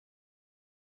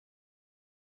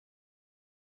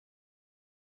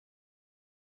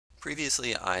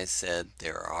Previously, I said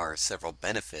there are several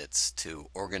benefits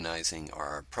to organizing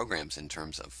our programs in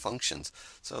terms of functions.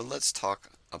 So let's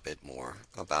talk a bit more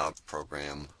about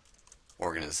program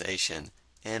organization,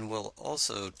 and we'll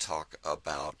also talk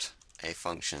about a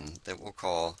function that we'll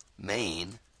call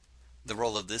main. The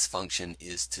role of this function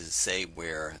is to say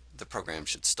where the program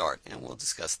should start, and we'll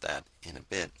discuss that in a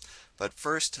bit. But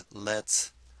first,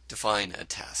 let's define a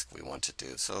task we want to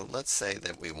do. So let's say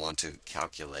that we want to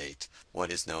calculate what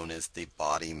is known as the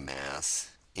body mass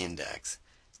index.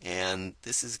 And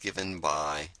this is given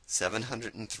by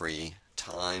 703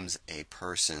 times a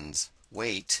person's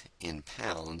weight in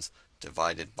pounds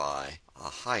divided by a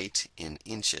height in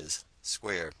inches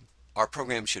squared. Our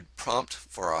program should prompt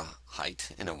for a height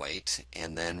and a weight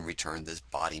and then return this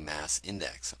body mass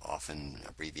index, often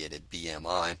abbreviated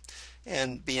BMI.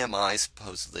 And BMI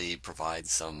supposedly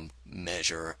provides some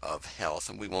measure of health,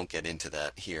 and we won't get into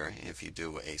that here. If you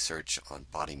do a search on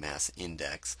body mass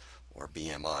index or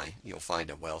BMI, you'll find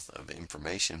a wealth of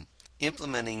information.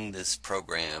 Implementing this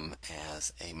program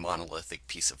as a monolithic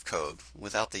piece of code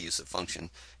without the use of function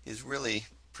is really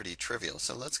pretty trivial.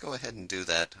 So let's go ahead and do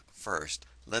that first.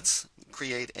 Let's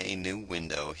create a new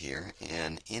window here,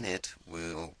 and in it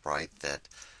we'll write that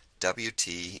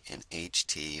WT and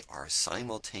HT are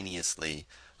simultaneously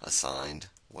assigned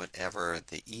whatever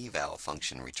the eval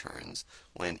function returns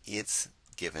when it's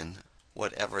given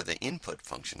whatever the input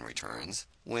function returns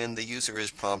when the user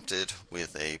is prompted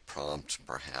with a prompt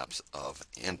perhaps of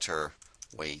enter,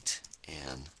 weight,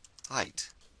 and height.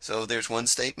 So there's one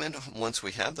statement. Once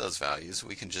we have those values,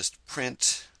 we can just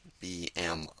print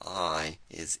BMI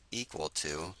is equal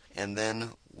to, and then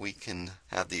we can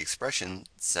have the expression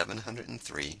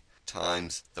 703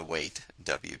 times the weight,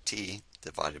 WT,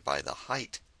 divided by the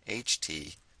height,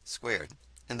 HT, squared.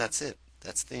 And that's it.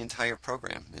 That's the entire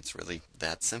program. It's really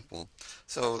that simple.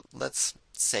 So let's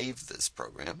save this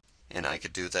program. And I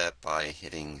could do that by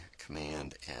hitting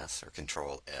Command S or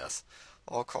Control S.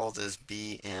 I'll call this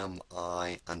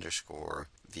BMI underscore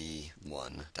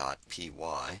v1.py.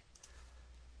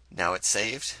 Now it's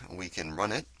saved. We can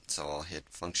run it. So I'll hit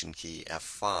function key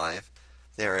F5.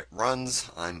 There it runs.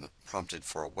 I'm prompted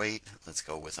for a weight. Let's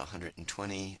go with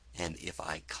 120. And if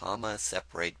I comma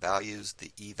separate values,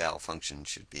 the eval function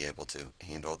should be able to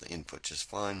handle the input just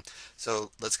fine.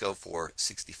 So let's go for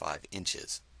 65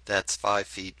 inches. That's 5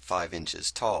 feet 5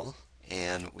 inches tall,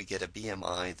 and we get a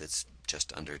BMI that's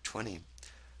just under 20.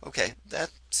 Okay,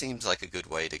 that seems like a good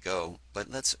way to go, but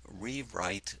let's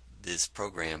rewrite this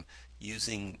program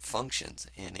using functions,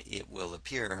 and it will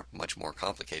appear much more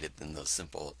complicated than those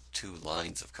simple 2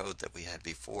 lines of code that we had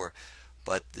before.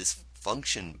 But this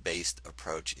function-based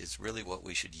approach is really what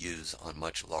we should use on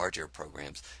much larger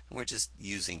programs, and we're just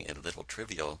using a little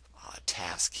trivial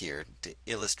task here to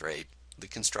illustrate the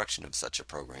construction of such a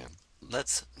program.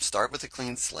 Let's start with a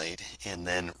clean slate and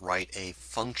then write a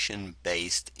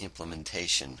function-based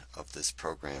implementation of this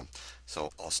program.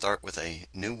 So I'll start with a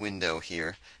new window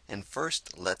here, and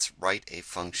first let's write a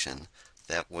function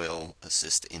that will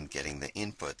assist in getting the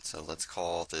input. So let's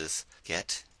call this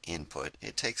getInput.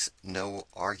 It takes no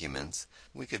arguments.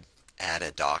 We could add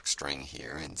a doc string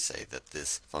here and say that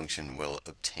this function will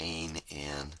obtain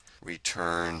and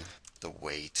return the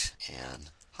weight and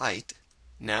height.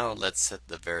 Now let's set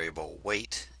the variable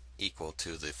weight equal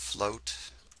to the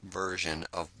float version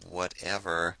of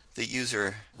whatever the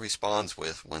user responds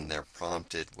with when they're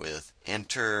prompted with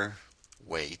enter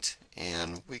weight,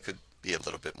 and we could be a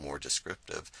little bit more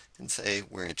descriptive and say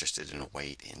we're interested in a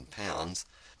weight in pounds.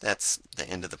 That's the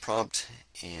end of the prompt,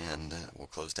 and we'll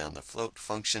close down the float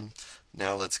function.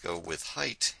 Now let's go with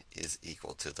height is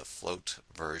equal to the float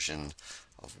version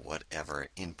of whatever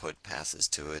input passes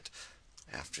to it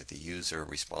after the user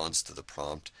responds to the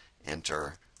prompt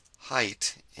enter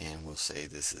height, and we'll say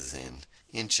this is in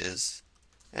inches.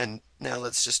 And now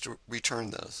let's just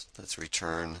return those. Let's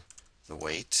return the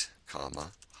weight,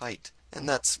 comma, height. And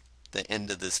that's the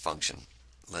end of this function.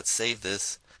 Let's save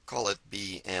this, call it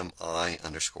BMI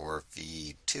underscore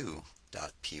v2.py.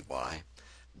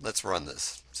 Let's run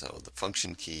this. So the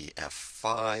function key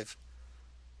F5.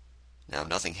 Now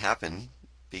nothing happened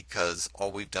because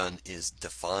all we've done is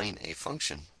define a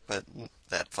function, but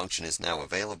that function is now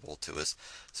available to us.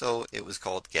 So it was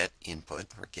called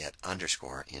getInput or get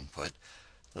underscore input.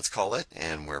 Let's call it,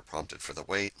 and we're prompted for the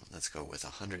weight. Let's go with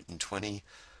 120.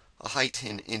 A height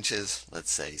in inches,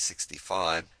 let's say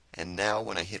 65. And now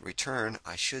when I hit return,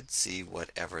 I should see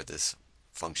whatever this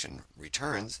function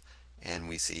returns, and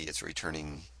we see it's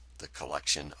returning the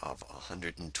collection of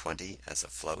 120 as a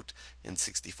float and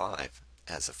 65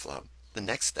 as a float. The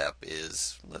next step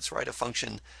is let's write a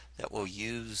function that will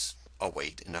use a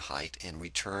weight and a height and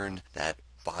return that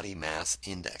body mass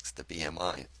index, the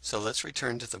BMI. So let's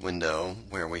return to the window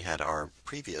where we had our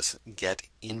previous get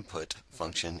input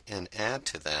function and add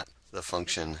to that the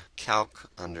function calc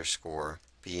underscore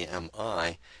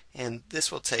BMI, and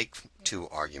this will take two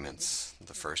arguments.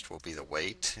 The first will be the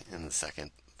weight and the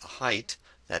second the height.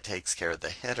 That takes care of the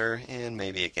header, and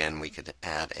maybe again we could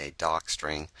add a doc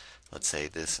string. Let's say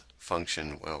this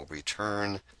function will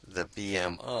return the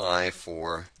BMI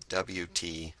for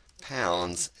WT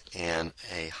pounds and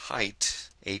a height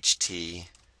HT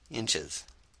inches.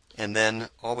 And then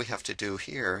all we have to do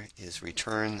here is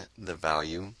return the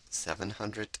value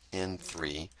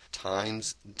 703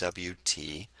 times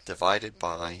WT divided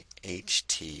by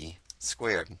HT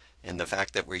squared. And the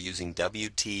fact that we're using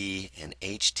WT and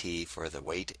HT for the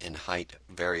weight and height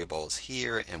variables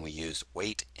here, and we use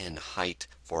weight and height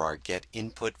for our get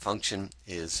input function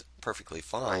is perfectly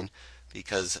fine,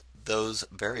 because those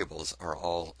variables are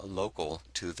all local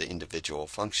to the individual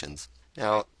functions.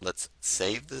 Now let's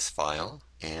save this file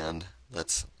and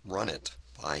let's run it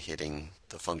by hitting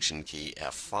the function key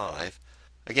F5.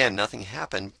 Again, nothing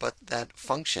happened, but that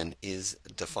function is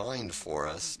defined for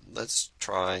us. Let's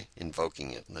try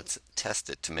invoking it. Let's test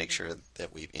it to make sure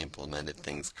that we've implemented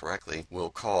things correctly.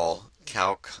 We'll call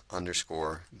calc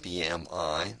underscore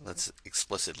BMI. Let's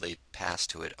explicitly pass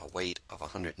to it a weight of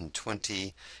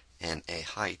 120 and a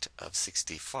height of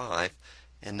 65.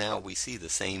 And now we see the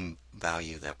same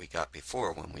value that we got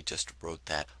before when we just wrote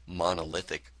that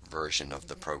monolithic version of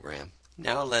the program.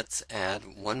 Now let's add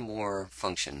one more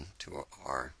function to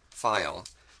our file.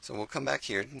 So we'll come back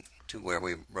here to where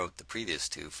we wrote the previous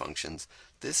two functions.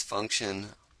 This function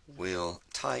will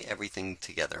tie everything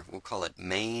together. We'll call it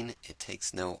main. It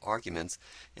takes no arguments,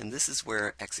 and this is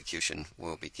where execution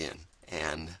will begin.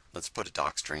 And let's put a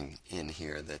doc string in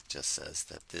here that just says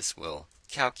that this will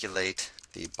calculate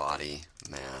the body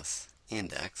mass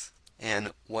index.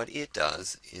 And what it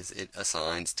does is it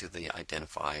assigns to the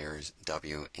identifiers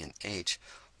W and H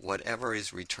whatever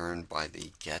is returned by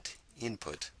the get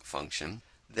input function.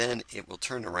 Then it will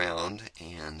turn around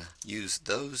and use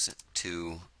those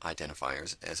two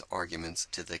identifiers as arguments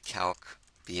to the calc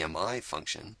BMI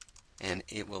function, and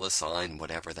it will assign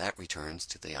whatever that returns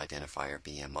to the identifier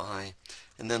BMI.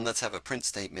 And then let's have a print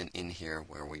statement in here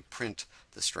where we print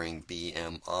the string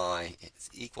BMI is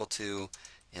equal to,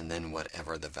 and then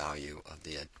whatever the value of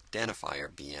the identifier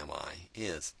BMI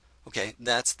is. Okay,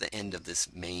 that's the end of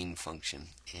this main function,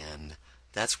 and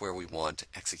that's where we want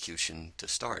execution to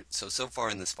start. So far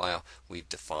in this file, we've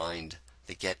defined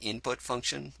the get input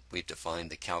function, we've defined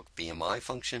the calc BMI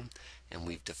function, and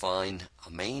we've defined a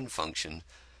main function.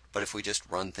 But if we just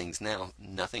run things now,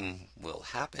 nothing will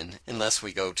happen unless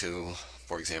we go to,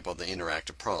 for example, the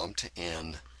interactive prompt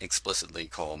and explicitly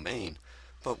call main.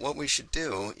 But what we should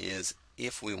do is,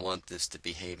 if we want this to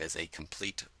behave as a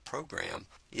complete program,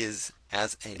 is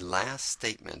as a last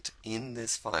statement in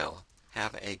this file,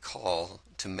 have a call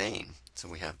to main. So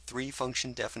we have three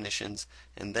function definitions,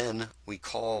 and then we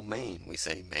call main. We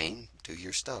say, main, do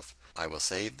your stuff. I will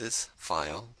save this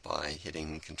file by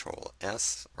hitting Control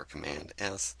S or Command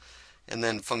S, and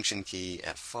then function key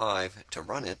F5 to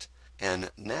run it.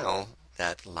 And now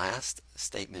that last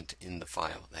statement in the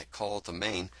file, that call to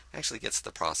main, actually gets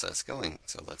the process going.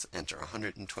 So let's enter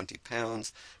 120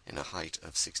 pounds and a height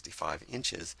of 65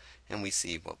 inches, and we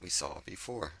see what we saw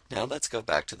before. Now let's go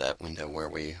back to that window where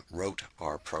we wrote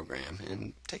our program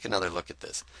and take another look at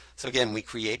this. So again, we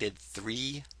created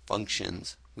three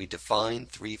functions. We defined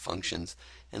three functions,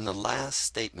 and the last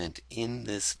statement in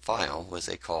this file was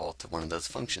a call to one of those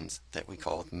functions that we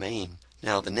called main.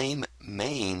 Now the name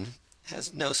main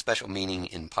has no special meaning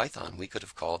in Python. We could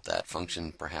have called that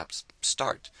function perhaps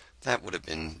start. That would have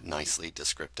been nicely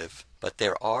descriptive. But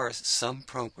there are some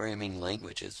programming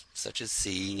languages, such as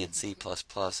C and C++,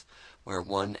 where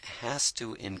one has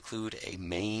to include a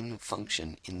main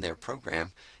function in their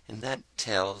program, and that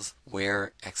tells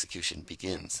where execution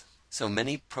begins. So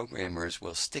many programmers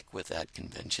will stick with that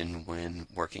convention when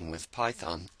working with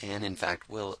Python, and in fact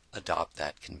will adopt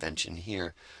that convention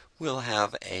here. We'll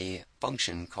have a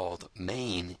function called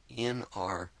main in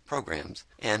our programs,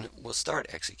 and we'll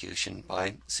start execution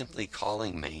by simply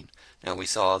calling main. Now we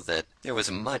saw that there was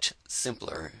a much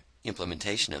simpler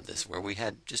implementation of this where we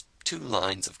had just two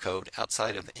lines of code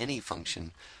outside of any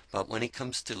function, but when it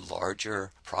comes to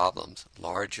larger problems,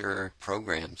 larger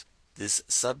programs, this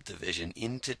subdivision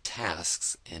into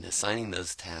tasks and assigning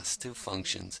those tasks to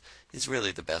functions is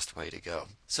really the best way to go.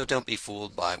 So don't be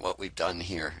fooled by what we've done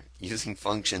here. Using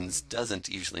functions doesn't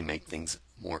usually make things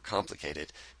more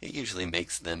complicated. It usually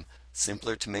makes them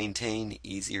simpler to maintain,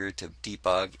 easier to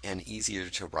debug, and easier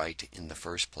to write in the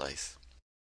first place.